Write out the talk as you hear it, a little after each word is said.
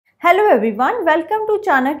Hello everyone, welcome to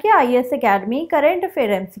Chanakya IAS Academy Current Affair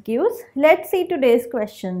MCQs. Let's see today's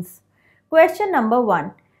questions. Question number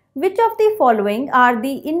 1. Which of the following are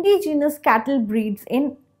the indigenous cattle breeds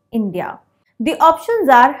in India? The options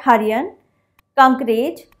are Haryan,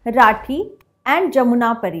 Kankraj, Rathi and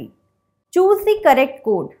Jamunapari. Choose the correct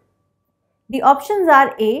code. The options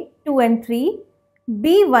are A 2 and 3,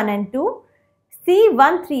 B 1 and 2, C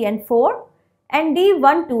 1, 3 and 4 and D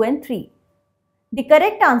 1, 2 and 3. The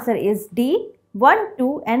correct answer is D 1,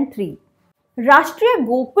 2 and 3. Rashtriya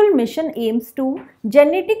Gokul Mission aims to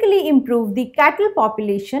genetically improve the cattle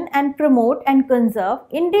population and promote and conserve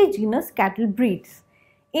indigenous cattle breeds.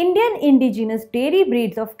 Indian indigenous dairy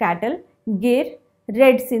breeds of cattle Gir,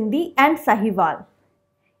 Red Sindhi and Sahiwal.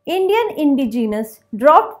 Indian indigenous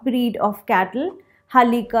draught breed of cattle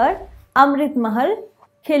Halikar, Amrit Mahal,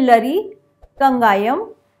 Khillari, Kangayam,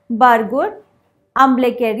 Bargur,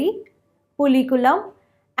 Amblekeri, Pulikulam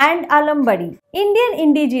and Alambadi. Indian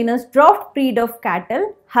indigenous draught breed of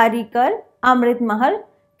cattle Harikar, Amrit Mahal,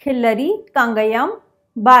 Khillari, Kangayam,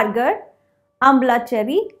 Bargar,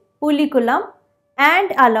 Amblachari, Pulikulam and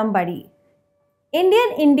Alambadi.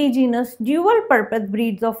 Indian indigenous dual purpose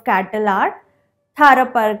breeds of cattle are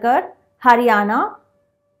Tharaparkar, Haryana,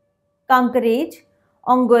 Kankraj,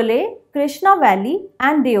 Ongole, Krishna Valley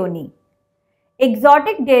and Deoni.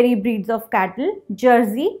 Exotic dairy breeds of cattle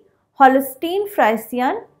Jersey, Holstein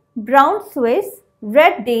Friesian, Brown Swiss,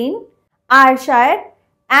 Red Dane, Ayrshire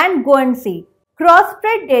and Guernsey.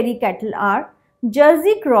 Crossbred dairy cattle are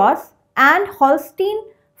Jersey Cross and Holstein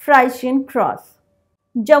Friesian Cross.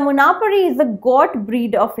 Jamunapari is the goat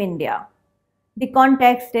breed of India. The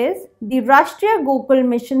context is the Rashtriya Gokul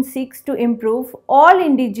Mission seeks to improve all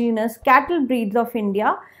indigenous cattle breeds of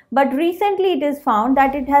India, but recently it is found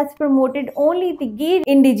that it has promoted only the Gir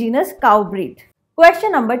indigenous cow breed.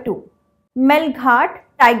 Question number 2. Melghat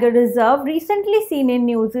Tiger Reserve recently seen in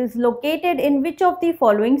news is located in which of the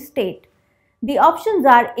following state? The options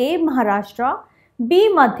are A. Maharashtra, B.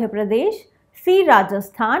 Madhya Pradesh, C.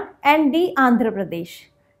 Rajasthan and D. Andhra Pradesh.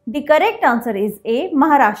 The correct answer is A.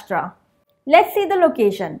 Maharashtra. Let's see the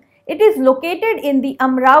location. It is located in the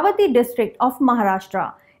Amravati district of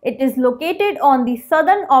Maharashtra. It is located on the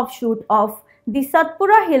southern offshoot of the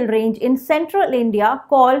Satpura hill range in central India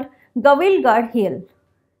called Gavilgarh Hill.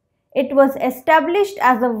 It was established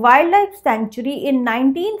as a wildlife sanctuary in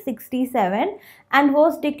 1967 and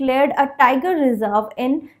was declared a tiger reserve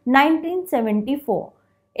in 1974.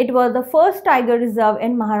 It was the first tiger reserve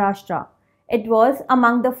in Maharashtra. It was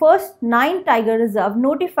among the first 9 tiger reserves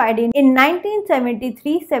notified in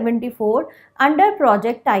 1973-74 under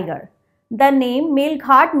Project Tiger. The name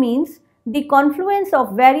Melghat means the confluence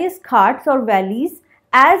of various ghats or valleys,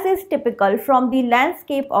 as is typical from the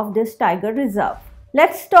landscape of this tiger reserve.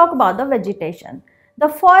 Let's talk about the vegetation. The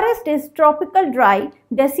forest is tropical dry,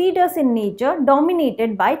 deciduous in nature,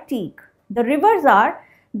 dominated by teak. The rivers are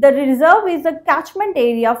The reserve is a catchment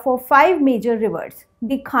area for 5 major rivers,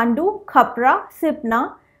 the Khandu, Khapra,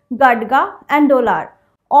 Sipna, Gadga and Dolar.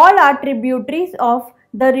 All are tributaries of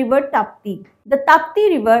the river Tapti. The Tapti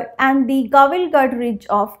river and the Gavilgarh ridge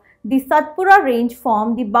of the Satpura range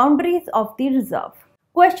form the boundaries of the reserve.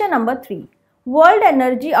 Question number 3. World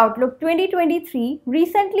Energy Outlook 2023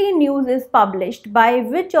 recently news is published by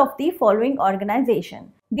which of the following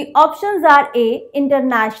organization? The options are A.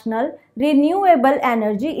 International Renewable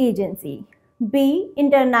Energy Agency, B.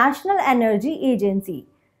 International Energy Agency,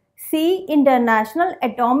 C. International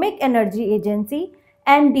Atomic Energy Agency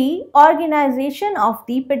and D. Organization of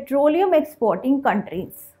the Petroleum Exporting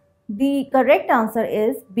Countries. The correct answer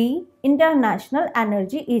is B. International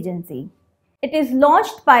Energy Agency. It is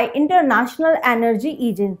launched by International Energy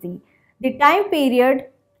Agency. The time period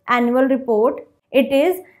annual report. It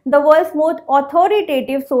is the world's most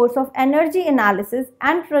authoritative source of energy analysis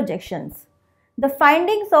and projections. The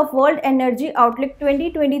findings of World Energy Outlook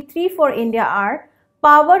 2023 for India are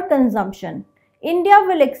power consumption. India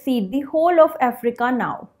will exceed the whole of Africa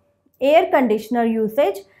now. Air conditioner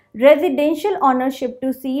usage, residential ownership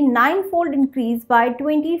to see 9-fold increase by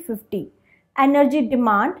 2050. Energy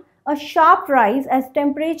demand, a sharp rise as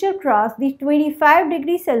temperature cross the 25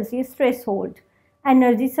 degrees Celsius threshold.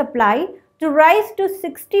 Energy supply to rise to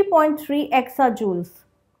 60.3 exajoules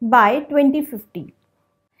by 2050.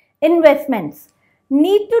 Investments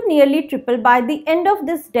need to nearly triple by the end of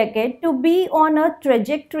this decade to be on a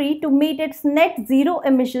trajectory to meet its net zero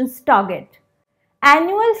emissions target.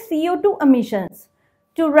 Annual CO2 emissions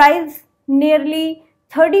to rise nearly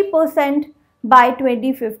 30% by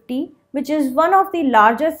 2050, which is one of the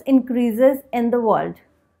largest increases in the world.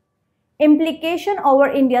 Implication over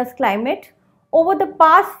India's climate. Over the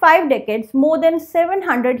past 5 decades, more than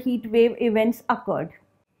 700 heat wave events occurred.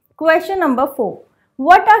 Question number 4.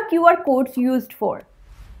 What are QR codes used for?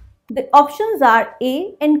 The options are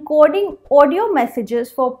A. Encoding audio messages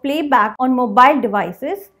for playback on mobile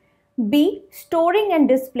devices. B. Storing and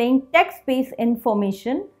displaying text-based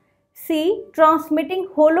information. C. Transmitting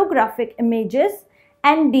holographic images.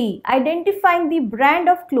 And D. Identifying the brand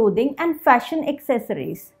of clothing and fashion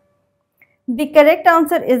accessories. The correct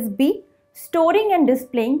answer is B. Storing and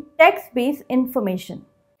displaying text-based information.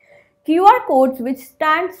 QR codes, which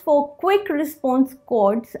stands for Quick Response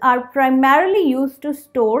Codes, are primarily used to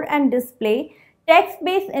store and display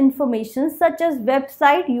text-based information such as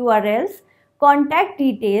website URLs, contact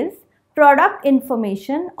details, product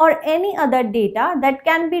information, or any other data that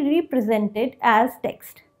can be represented as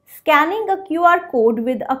text. Scanning a QR code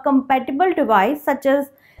with a compatible device such as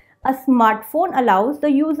a smartphone allows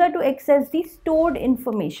the user to access the stored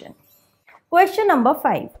information. Question number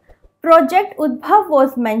 5. Project Udbhav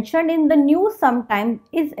was mentioned in the news sometimes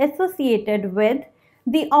is associated with.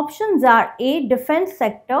 The options are A. Defense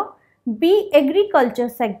sector, B. Agriculture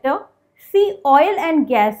sector, C. Oil and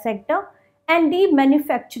gas sector, and D.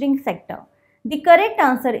 Manufacturing sector. The correct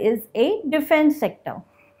answer is A. Defense sector.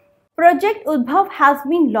 Project Udbhav has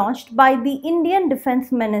been launched by the Indian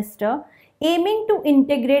Defense Minister, aiming to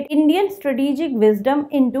integrate Indian strategic wisdom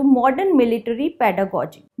into modern military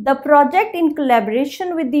pedagogy. The project, in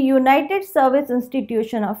collaboration with the United Service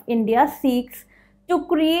Institution of India, seeks to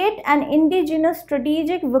create an indigenous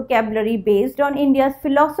strategic vocabulary based on India's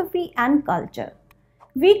philosophy and culture.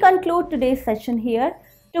 We conclude today's session here.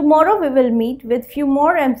 Tomorrow we will meet with few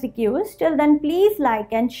more MCQs. Till then, please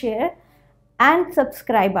like and share and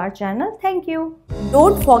subscribe our channel. Thank you.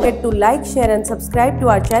 Don't forget to like, share and subscribe to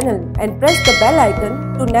our channel and press the bell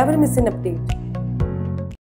icon to never miss an update.